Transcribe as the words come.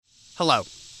Hello,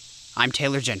 I'm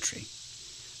Taylor Gentry.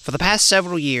 For the past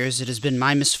several years, it has been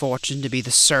my misfortune to be the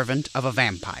servant of a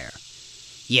vampire.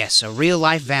 Yes, a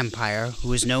real-life vampire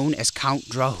who is known as Count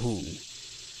Drahoon.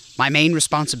 My main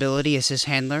responsibility as his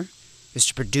handler is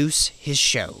to produce his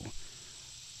show,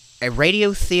 a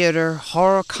radio theater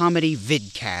horror comedy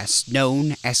vidcast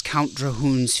known as Count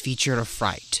Drahoon's Feature of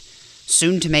Fright,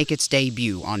 soon to make its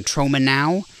debut on Troma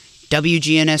Now,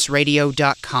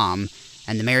 WGNSradio.com,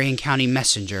 and the Marion County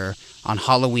Messenger on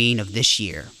Halloween of this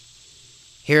year.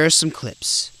 Here are some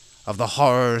clips of the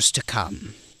horrors to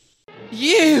come.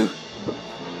 You!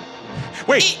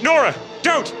 Wait, Nora,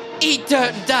 don't! Eat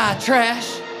dirt and die,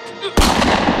 trash!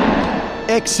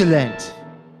 Excellent.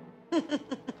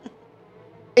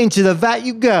 Into the vat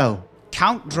you go.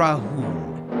 Count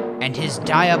Drahoon and his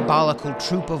diabolical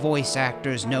troupe of voice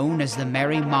actors known as the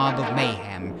Merry Mob of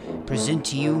Mayhem present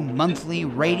to you monthly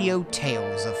radio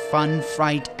tales of fun,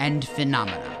 fright, and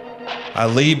phenomena. I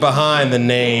leave behind the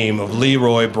name of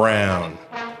Leroy Brown.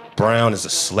 Brown is a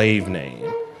slave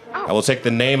name. I will take the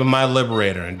name of my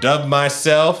liberator and dub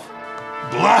myself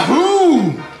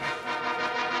Blahoon!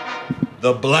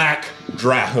 The Black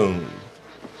Drahoon.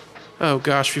 Oh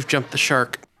gosh, we've jumped the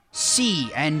shark.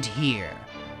 See and hear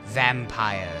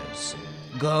vampires,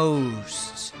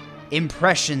 ghosts,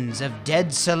 impressions of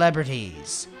dead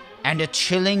celebrities, and a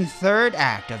chilling third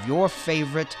act of your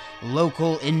favorite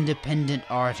local independent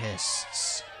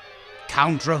artists.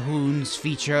 Count Drahoon's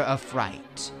Feature of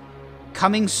Fright.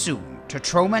 Coming soon to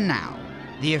Troma Now,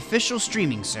 the official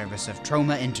streaming service of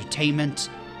Troma Entertainment,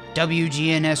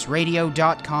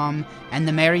 WGNSradio.com, and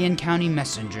the Marion County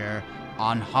Messenger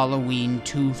on Halloween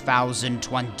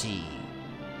 2020.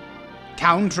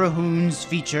 Count Drahoon's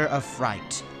Feature of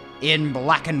Fright in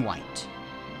black and white.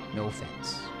 No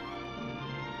offense.